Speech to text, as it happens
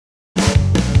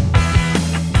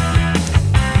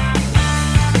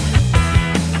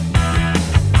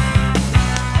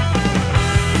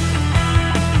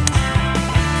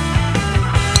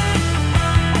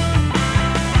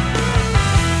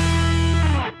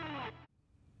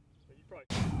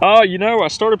I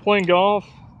started playing golf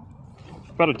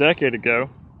about a decade ago.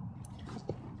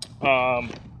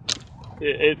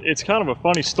 It's kind of a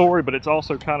funny story, but it's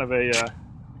also kind of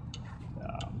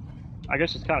I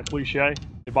guess it's kind of cliche.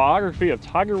 The biography of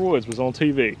Tiger Woods was on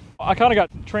TV. I kind of got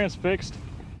transfixed,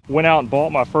 went out and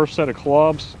bought my first set of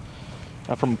clubs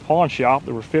from a pawn shop.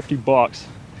 They were 50 bucks,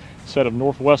 set of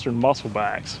Northwestern muscle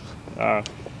bags.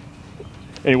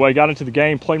 Anyway, got into the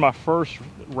game, played my first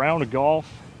round of golf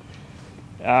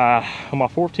on my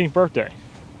 14th birthday.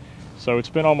 So it's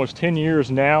been almost 10 years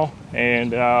now,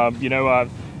 and I've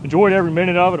enjoyed every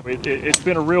minute of it. It's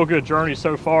been a real good journey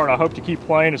so far, and I hope to keep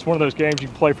playing. It's one of those games you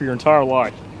can play for your entire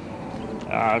life.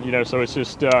 So it's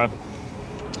just,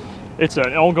 it's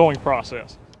an ongoing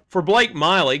process. For Blake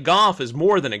Miley, golf is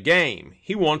more than a game.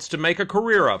 He wants to make a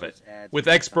career of it. With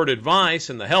expert advice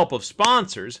and the help of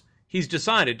sponsors, he's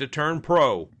decided to turn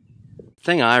pro. The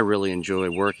thing I really enjoy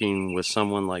working with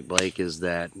someone like Blake is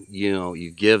that,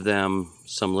 you give them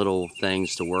some little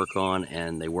things to work on,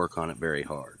 and they work on it very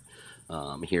hard.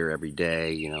 Here every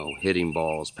day, hitting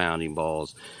balls, pounding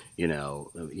balls,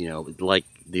 like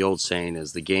the old saying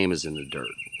is, the game is in the dirt.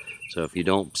 So if you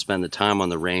don't spend the time on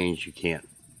the range, you can't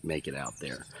make it out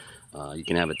there. You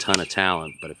can have a ton of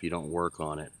talent, but if you don't work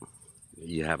on it,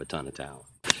 you have a ton of talent.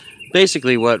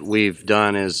 Basically what we've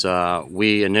done is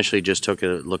we initially just took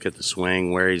a look at the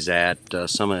swing, where he's at,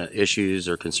 some issues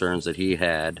or concerns that he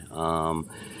had.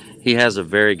 He has a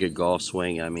very good golf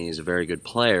swing. I mean, he's a very good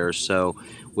player. So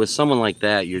with someone like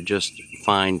that, you're just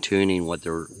fine-tuning what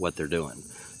they're doing,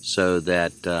 so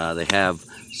that they have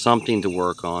something to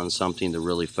work on, something to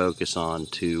really focus on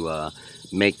to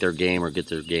make their game or get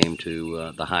their game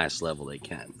to the highest level they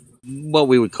can. What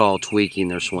we would call tweaking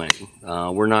their swing.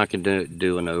 We're not going to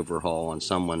do an overhaul on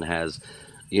someone that has,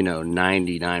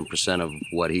 99% of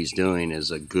what he's doing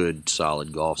is a good,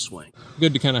 solid golf swing.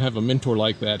 Good to kind of have a mentor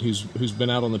like that who's been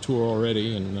out on the tour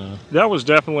already. And that was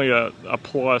definitely a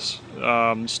plus.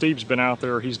 Steve's been out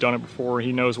there. He's done it before.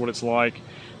 He knows what it's like.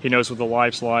 He knows what the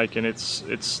life's like, and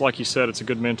it's like you said, it's a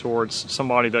good mentor. It's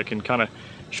somebody that can kind of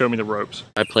show me the ropes.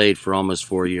 I played for almost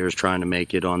 4 years trying to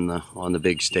make it on the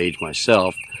big stage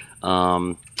myself.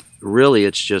 Really,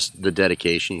 it's just the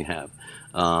dedication you have,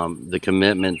 the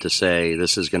commitment to say,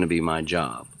 this is going to be my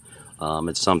job.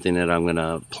 It's something that I'm going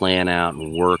to plan out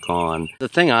and work on. The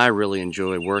thing I really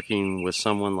enjoy working with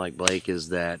someone like Blake is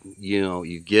that,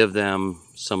 you give them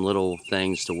some little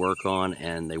things to work on,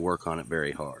 and they work on it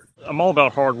very hard. I'm all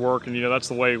about hard work, and that's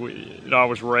the way I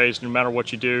was raised. No matter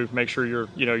what you do, make sure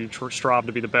you strive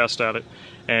to be the best at it,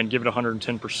 and give it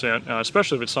 110%.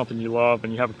 Especially if it's something you love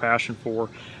and you have a passion for,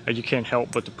 you can't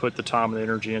help but to put the time and the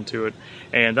energy into it.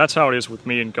 And that's how it is with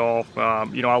me in golf. I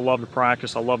love to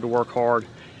practice. I love to work hard,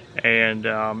 and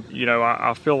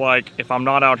I feel like if I'm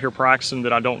not out here practicing,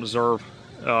 that I don't deserve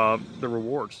the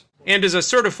rewards. And as a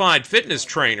certified fitness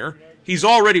trainer, he's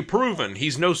already proven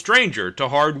he's no stranger to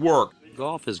hard work.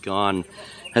 Golf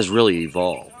has really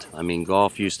evolved. I mean,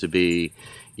 golf used to be,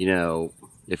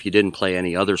 if you didn't play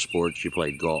any other sports, you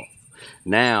played golf.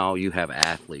 Now you have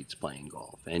athletes playing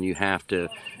golf, and you have to,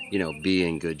 be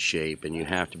in good shape, and you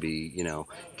have to be,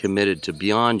 committed to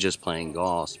beyond just playing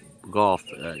golf.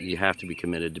 You have to be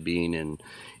committed to being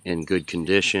in good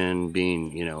condition,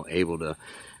 being, able to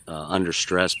under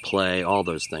stress play, all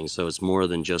those things. So it's more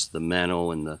than just the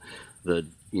mental and the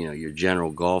your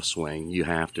general golf swing. You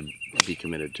have to be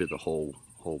committed to the whole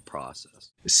process.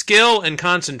 Skill and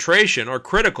concentration are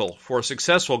critical for a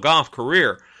successful golf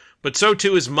career, but so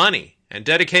too is money and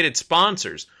dedicated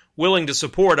sponsors willing to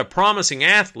support a promising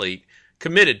athlete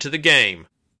committed to the game.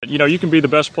 You can be the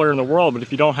best player in the world, but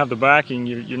if you don't have the backing,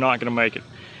 you're not going to make it.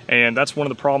 And that's one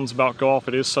of the problems about golf.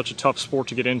 It is such a tough sport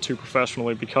to get into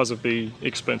professionally because of the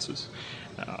expenses.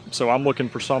 So I'm looking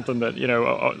for something that,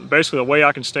 basically a way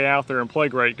I can stay out there and play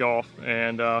great golf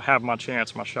and have my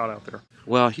chance, my shot out there.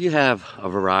 Well, you have a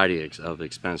variety of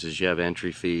expenses. You have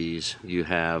entry fees, you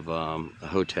have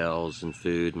hotels and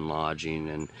food and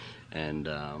lodging and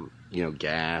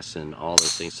gas and all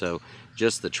those things. So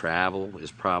just the travel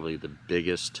is probably the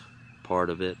biggest part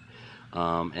of it.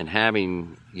 And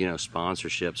having,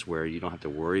 sponsorships where you don't have to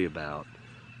worry about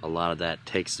a lot of that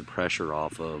takes the pressure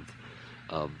off of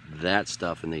that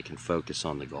stuff, and they can focus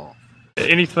on the golf.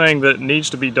 Anything that needs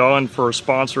to be done for a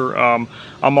sponsor, I'm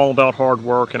all about hard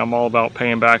work, and I'm all about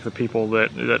paying back the people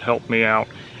that help me out.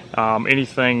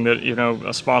 Anything that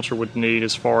a sponsor would need,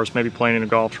 as far as maybe playing in a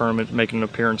golf tournament, making an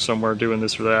appearance somewhere, doing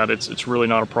this or that, it's really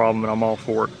not a problem, and I'm all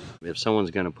for it. If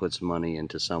someone's going to put some money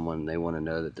into someone, they want to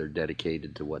know that they're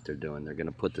dedicated to what they're doing. They're going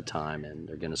to put the time in.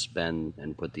 They're going to spend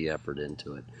and put the effort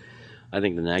into it. I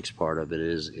think the next part of it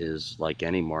is like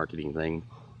any marketing thing,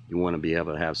 You want to be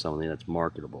able to have something that's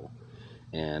marketable.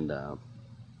 And,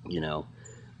 you know,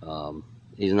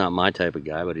 he's not my type of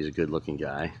guy, but he's a good-looking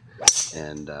guy.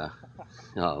 And,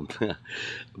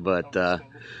 but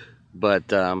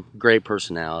great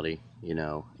personality, you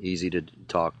know, easy to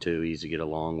talk to, easy to get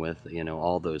along with, you know,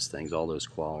 all those things, all those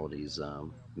qualities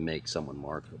make someone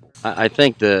marketable. I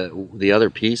think the other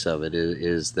piece of it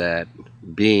is that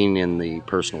being in the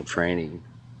personal training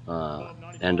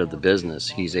end of the business,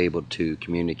 he's able to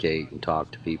communicate and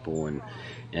talk to people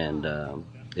and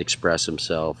express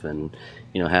himself and,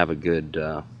 you know, have a good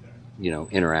you know,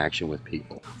 interaction with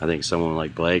people. I think someone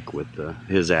like Blake with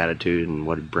his attitude and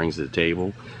what he brings to the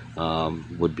table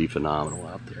would be phenomenal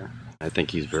out there. I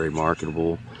think he's very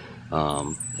marketable,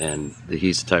 and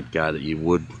he's the type of guy that you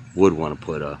would want to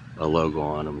put a logo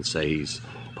on him and say he's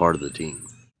part of the team.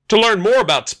 To learn more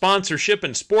about sponsorship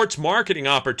and sports marketing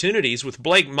opportunities with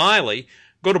Blake Miley,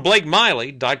 go to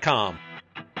blakemiley.com.